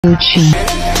Gucci.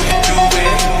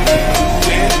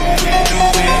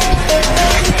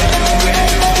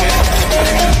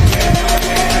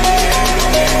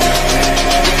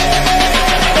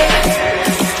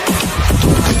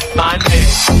 My neck,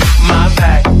 my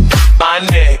back, my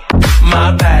neck,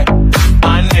 my back,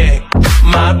 my neck,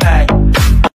 my back.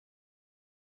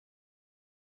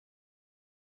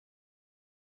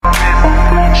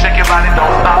 Shake your body,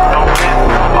 don't stop, don't miss.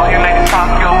 All you ladies pop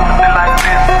your pussy like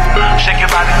this. Shake your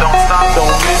body, don't stop,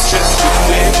 don't miss. Just do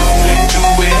it, do it, do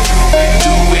it,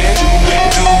 do it,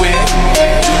 do it, do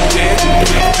it, do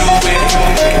it, do it,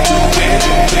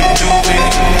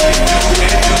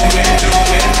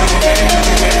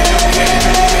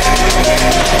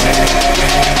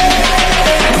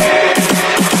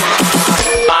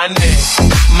 my neck,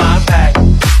 my back,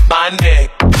 my neck,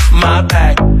 my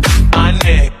back, my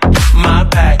neck, my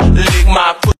back, lick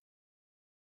my foot.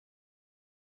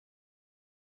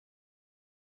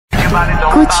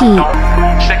 Gucci.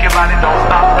 Shake your body, don't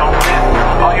stop, don't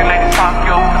miss. All you ladies pop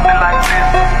your pussy like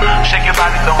this. Shake your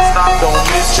body, don't stop, don't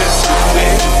miss. Just do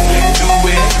it, do it, do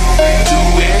it, do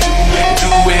it,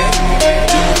 do it, do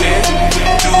it,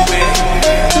 do it, do it,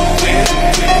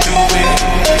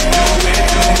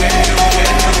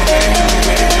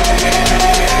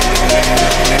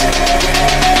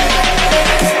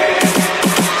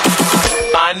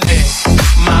 my neck,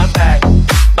 my back,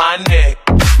 my neck,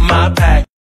 my back.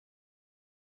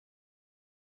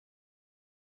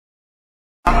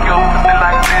 Your pussy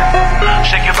like this.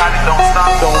 Shake your body, don't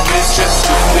stop, don't miss. Just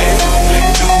do it,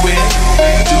 do it,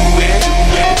 do it, do it,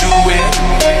 do it,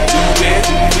 do it,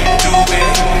 do it,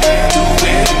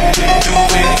 do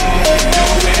it,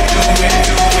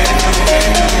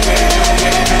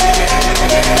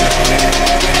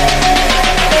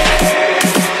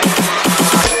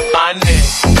 my neck,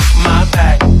 my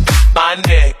back, my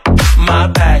neck, my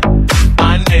back,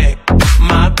 my neck,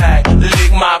 my back,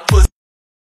 lick my pussy.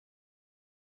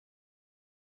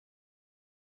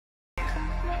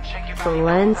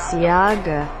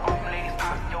 Balenciaga.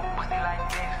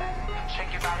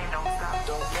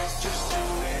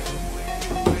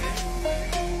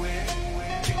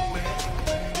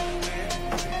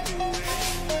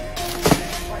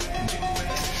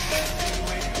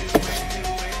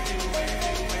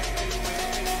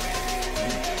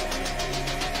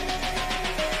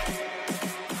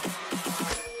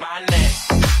 My neck,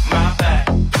 my back,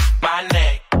 my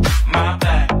neck, my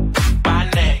back, my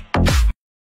neck.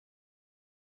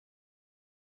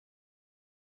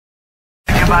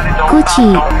 Gucci.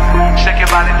 Shake your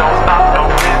body, don't stop,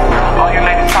 don't miss. All you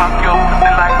ladies pop your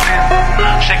pussy like this.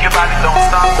 Shake your body, don't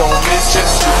stop, don't miss.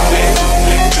 Just do it,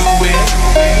 do it,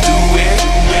 do it,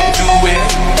 do it,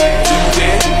 do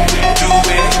it, do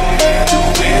it, do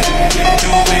it,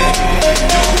 do it,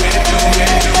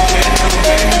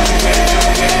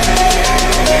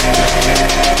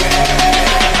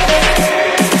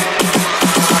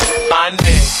 my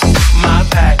neck, my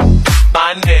back,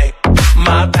 my neck,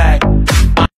 my back.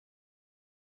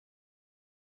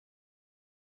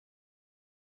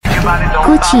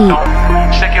 Gucci.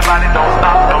 Shake your body, don't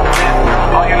stop, don't miss.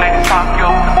 All you ladies pop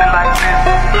your pussy like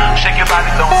this. Shake your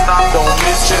body, don't stop, don't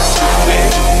miss. Just do it,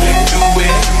 do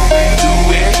it, do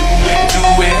it, do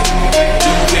it, do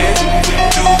it,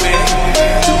 do it, do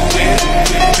it, do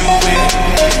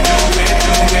it,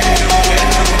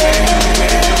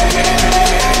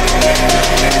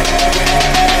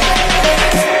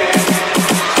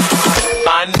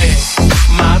 my neck,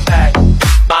 my back,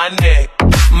 my neck,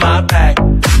 my back,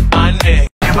 my neck.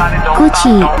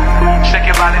 Gucci. Shake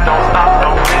your body, don't stop,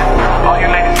 don't miss. All you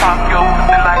ladies pop your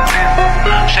pussy like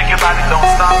this. Shake your body, don't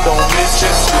stop, don't miss.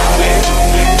 Just do it,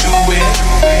 do it,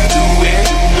 do it,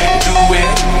 do it,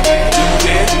 do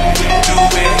it, do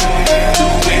it, do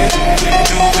it,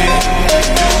 do it,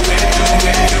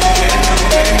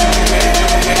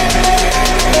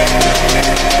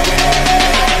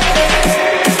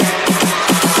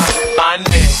 my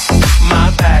neck, my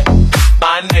back,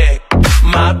 my neck,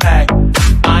 my back,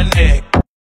 my neck.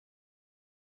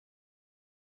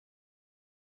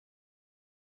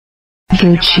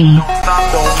 Gucci. Stop,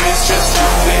 don't miss, just do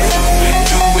it, do it,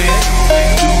 do it,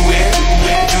 do it,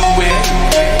 do it, do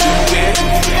it,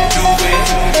 do it, do it.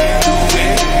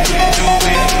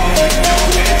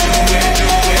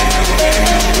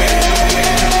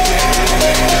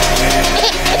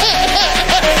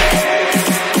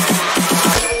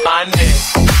 My neck,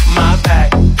 my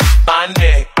back, my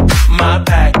neck, my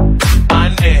back, my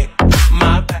neck,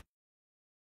 my back.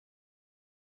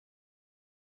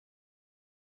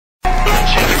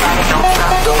 Shake your body, don't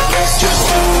stop,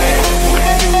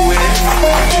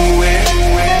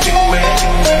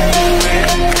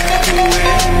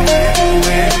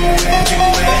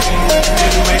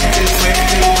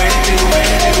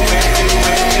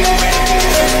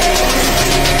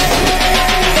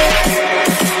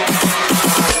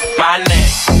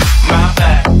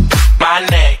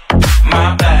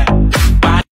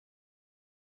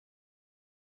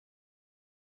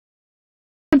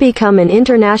 become an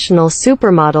international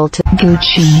supermodel to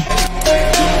Gucci,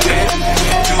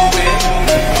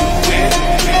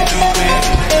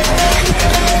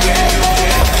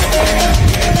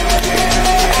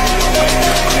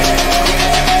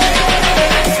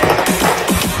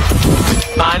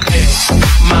 My neck,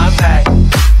 my back,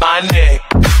 my neck,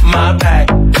 my back,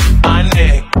 my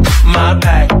neck, my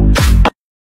back.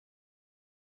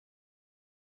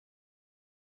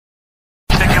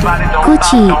 Shake your body, don't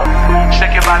Gucci. stop, don't.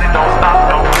 Shake your body, don't stop,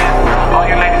 don't miss. All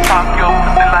you ladies pop your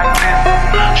pussy like this.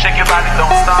 Shake your body,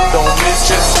 don't stop, don't miss.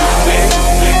 Just do it,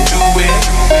 do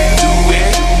it, do it, do it,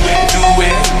 do it,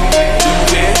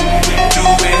 do it, do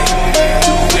it,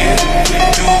 do it, do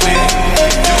it, do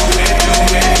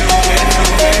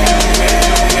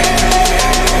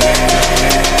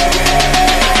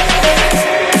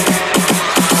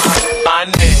my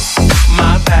neck,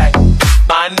 my back,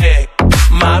 my neck,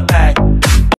 my back.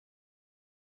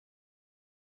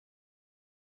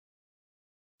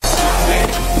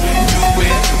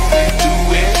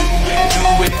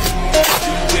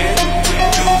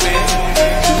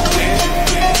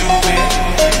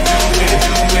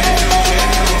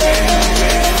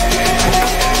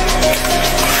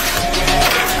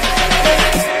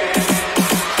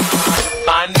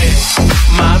 My neck,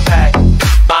 my back,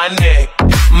 my neck,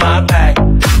 my back,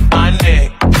 my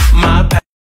neck, my back.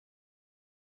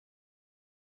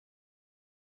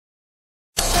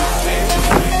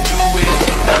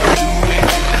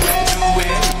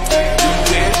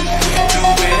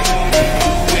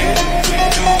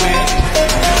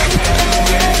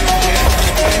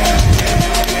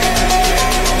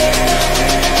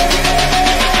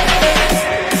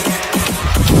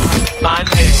 My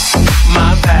neck,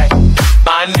 my back,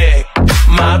 my neck,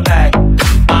 my back,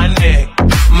 my neck,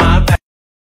 my back.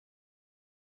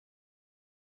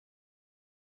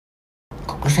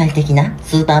 国際的な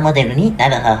スーパーモデルにな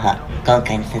る方法。今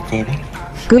回の撮影は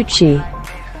Gucci,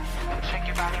 Shake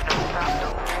your body, don't stop,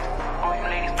 don't. All you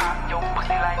ladies pop your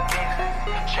pussy like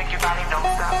this. Shake your body, don't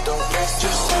stop, don't. Just do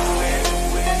it,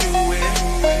 do it,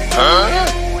 huh?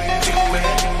 Do it, do it,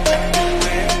 do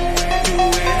it, do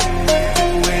it, do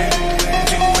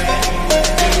it.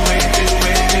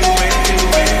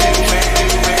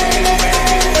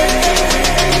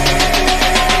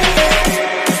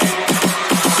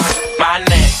 My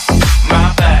neck,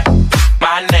 my back,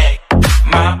 my neck,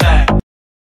 my back.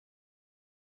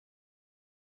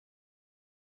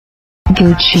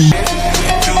 Gucci,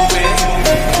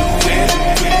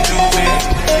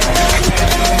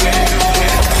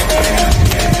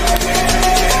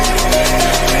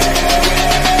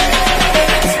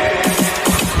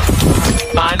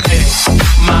 My neck,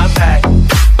 my back,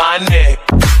 my neck,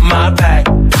 my back.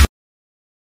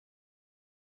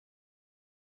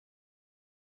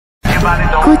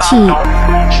 Gucci,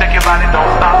 Shake your body,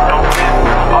 don't stop, don't miss.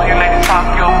 All you ladies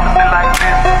pop your pussy like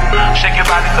this. Shake your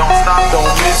body, don't stop,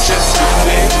 don't miss. Just do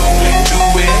it, do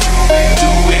it, do it,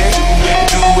 do it,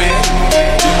 do it,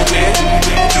 do it,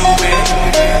 do it, do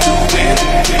it, do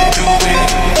it, do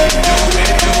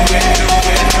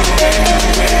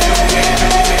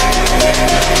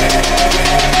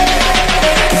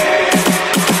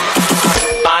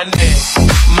my neck,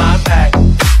 my back,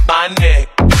 my neck,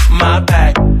 my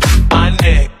back, my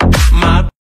neck, my.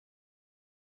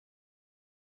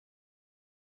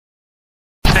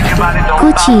 Shake your body, don't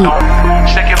Gucci. stop, don't.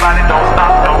 Shake your body, don't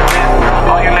stop, don't miss.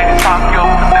 All you ladies pop your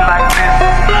pussy like this.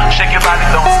 Shake your body,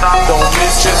 don't stop, don't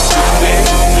miss. Just do it,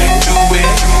 do it, do it,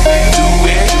 do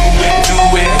it, do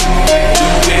it,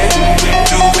 do it,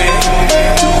 do it, do it,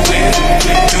 do it, do it,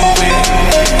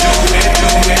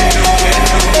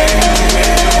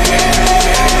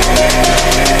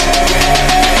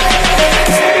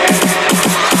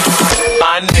 do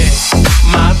my neck,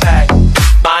 my back,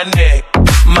 my neck,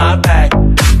 my back,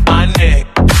 my neck.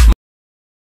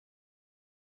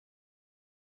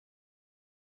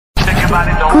 Shake your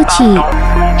body, don't Gucci. stop,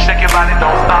 don't. Shake your body,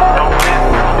 don't stop, don't miss.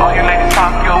 All you ladies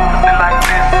pop your pussy like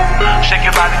this. Shake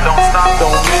your body, don't stop,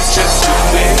 don't miss. Just do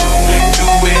it, do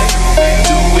it,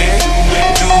 do it, do it,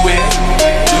 do it,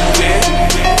 do it, do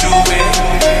it,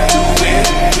 do it, do it,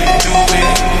 do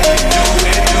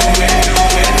it, do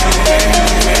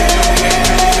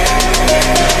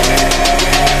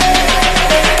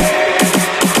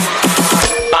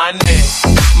my neck,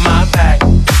 my back,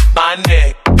 my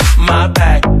neck, my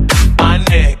back, my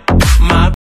neck,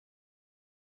 my.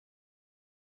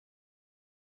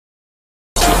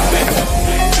 Do it,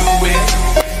 do it,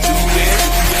 do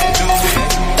it.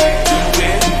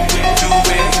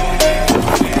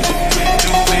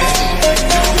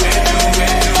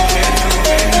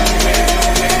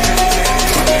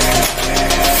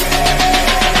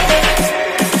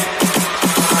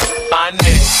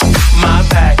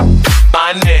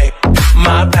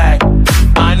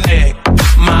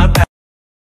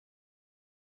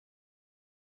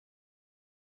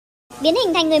 biến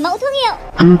hình thành người mẫu thương hiệu.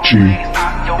 Gucci,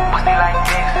 Pop your pussy like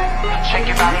this. Shake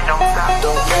your body, don't stop,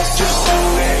 don't miss. Just do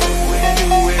it, do it,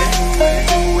 do it,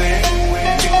 do it,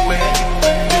 do it,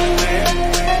 do it, do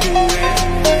it, do it.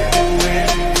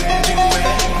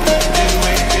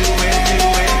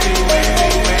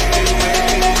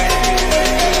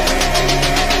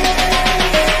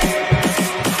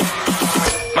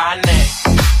 My neck,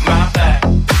 my back,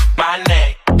 my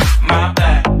neck, my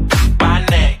back, my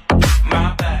neck,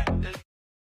 my back.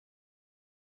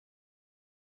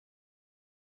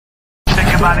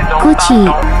 Shake your body, don't Gucci.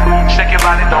 stop, don't. Shake your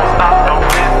body, don't stop, don't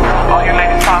miss. All you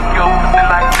ladies pop your pussy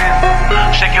like this.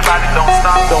 Shake your body, don't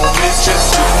stop, don't miss.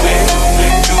 Just do it, do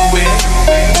it, do it,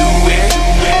 do it,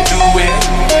 do it,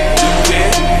 do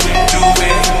it, do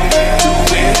it, do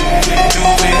it, do it, do it,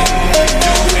 do it.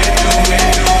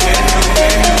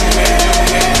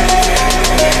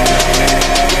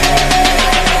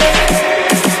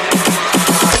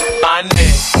 My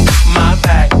neck, my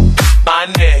back, my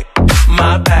neck,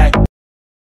 my back.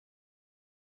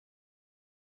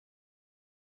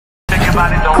 Shake your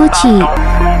body, don't Gucci. stop,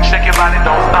 don't. Shake your body,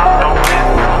 don't stop, don't miss.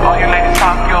 All you ladies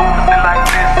pop your pussy like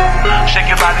this. Shake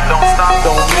your body, don't stop,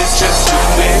 don't miss. Just do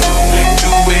it, do it,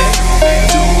 do it,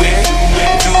 do it,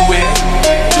 do it, do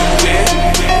it,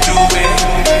 do it,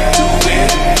 do it,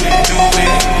 do it, do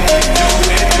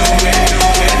it.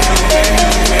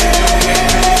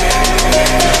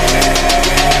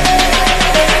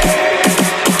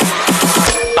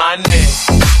 My neck,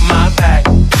 my back,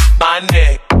 my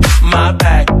neck, my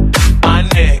back, my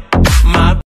neck,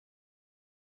 my.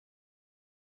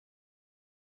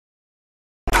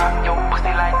 Pop your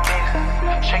pussy like this.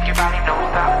 Shake your body, don't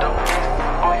stop, don't miss.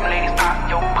 All you ladies pop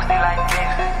your pussy like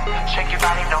this. Shake your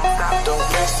body, don't stop, don't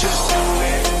miss. Just do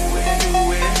it, do it, do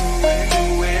it, do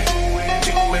it,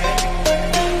 do it, do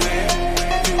it,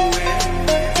 do it, do it,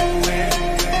 do it, do it.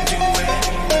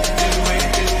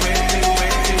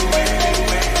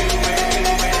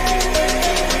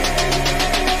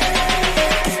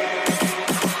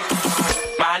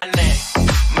 My neck,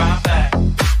 my back,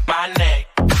 my neck,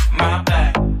 my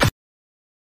back.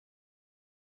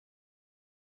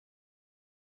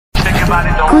 Shake your body,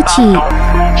 don't Gucci. stop,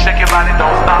 don't. Shake your body,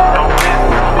 don't stop, don't miss.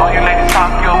 All you ladies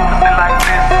pop your pussy like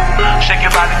this. Shake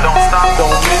your body, don't stop,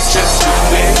 don't miss. Just do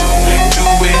it, do it, do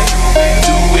it,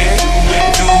 do it,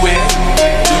 do it, do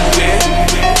it,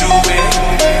 do it,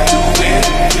 do it, do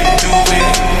it,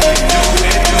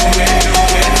 do it, do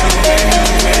it.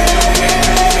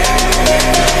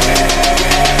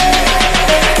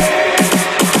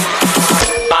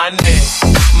 My neck,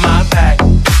 my back,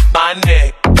 my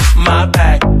neck, my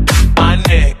back, my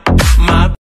neck, my.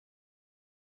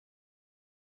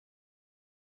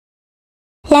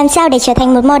 Làm sao để trở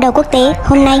thành một model quốc tế?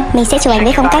 Hôm nay mình sẽ chụp ảnh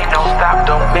với phong cách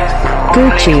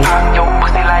Gucci,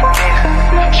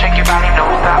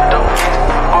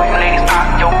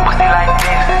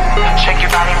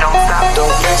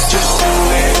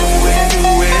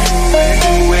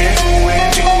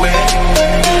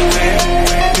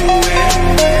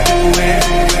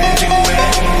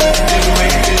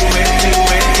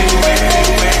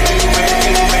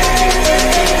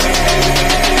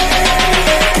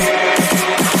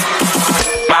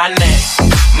 My neck,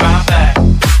 my back,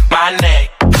 my neck,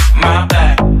 my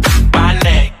back, my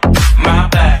neck, my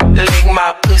back. Lick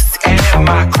my pussy and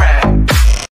my crack.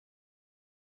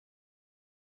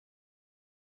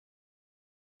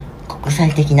 国際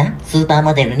的なスーパー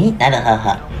モデルになる方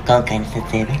法。今回の撮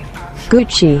影は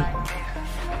Gucci,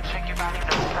 Shake your body,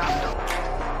 don't stop, don't.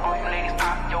 All you ladies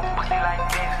pop your pussy like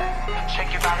this.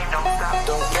 Shake your body, don't stop,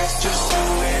 don't miss. Just do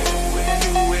it, do it,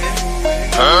 do it, do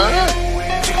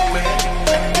it, do it,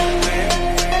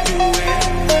 do it, do it, do it,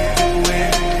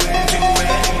 do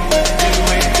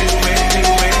it.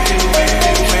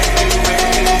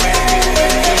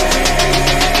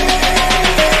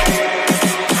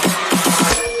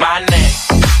 My neck,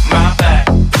 my back,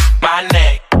 my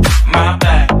neck, my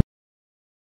back.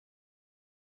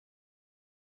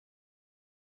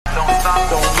 Don't stop,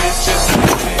 don't